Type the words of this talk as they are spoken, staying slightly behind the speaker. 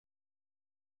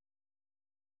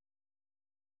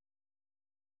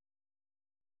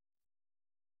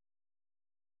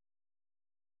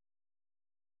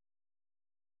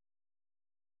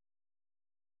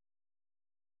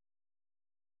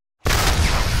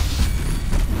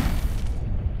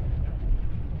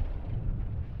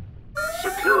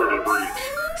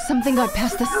Something got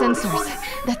past the sensors.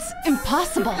 That's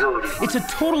impossible. It's a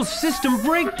total system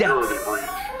breakdown.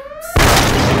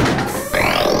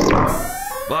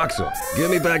 Voxel,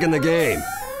 get me back in the game.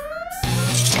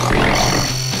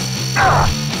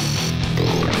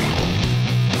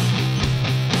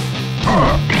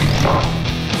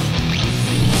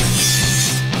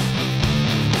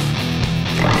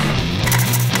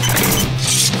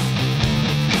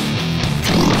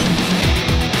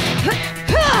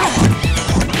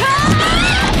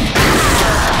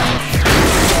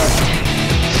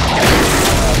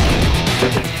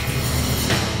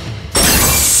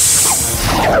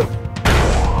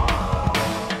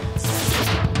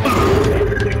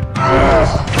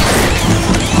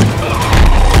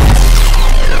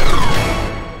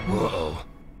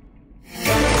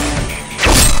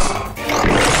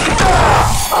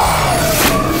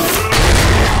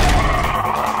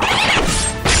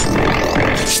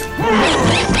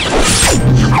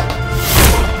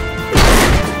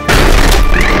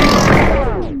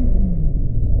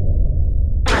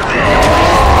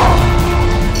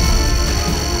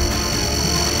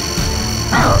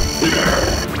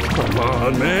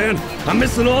 I'm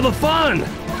missing all the fun!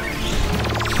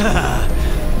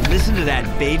 Listen to that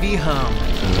baby hum.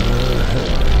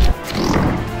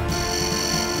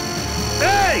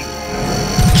 Hey!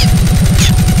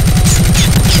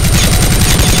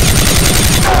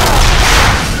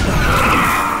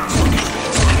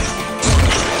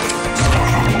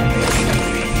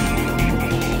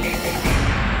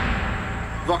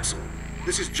 Voxel,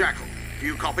 this is Jackal. Do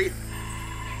you copy?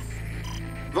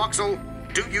 Voxel,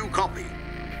 do you copy?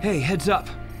 Hey, heads up.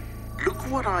 Look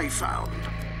what I found.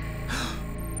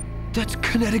 That's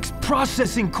Kinetic's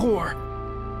processing core.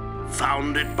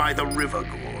 Found it by the river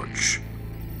gorge.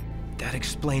 That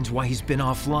explains why he's been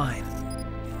offline.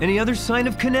 Any other sign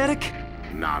of Kinetic?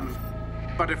 None.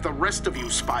 But if the rest of you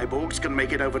Spyborgs can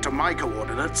make it over to my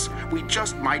coordinates, we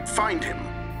just might find him.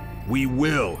 We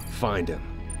will find him.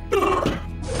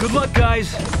 Good luck,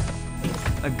 guys.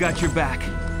 I've got your back.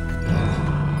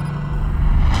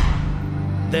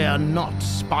 They're not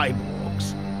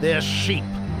Spyborgs. They're sheep.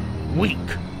 Weak.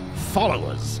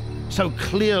 Followers. So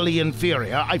clearly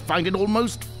inferior, I find it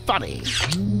almost funny.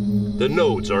 The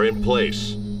nodes are in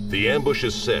place. The ambush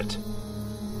is set.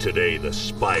 Today, the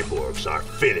Spyborgs are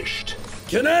finished.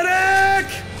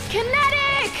 Kinetic!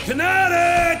 Kinetic!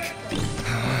 Kinetic!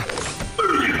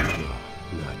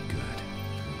 Not good.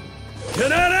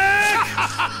 Kinetic!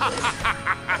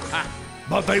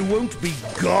 But they won't be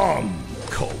gone,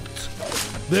 Colt.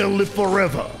 They'll live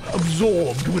forever,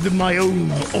 absorbed within my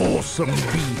own awesome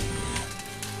being.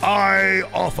 I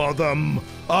offer them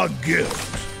a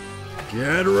gift.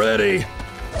 Get ready.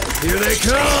 Here they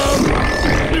come!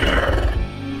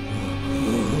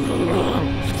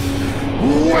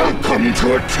 Welcome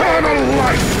to eternal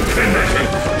life,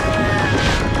 Kinetic!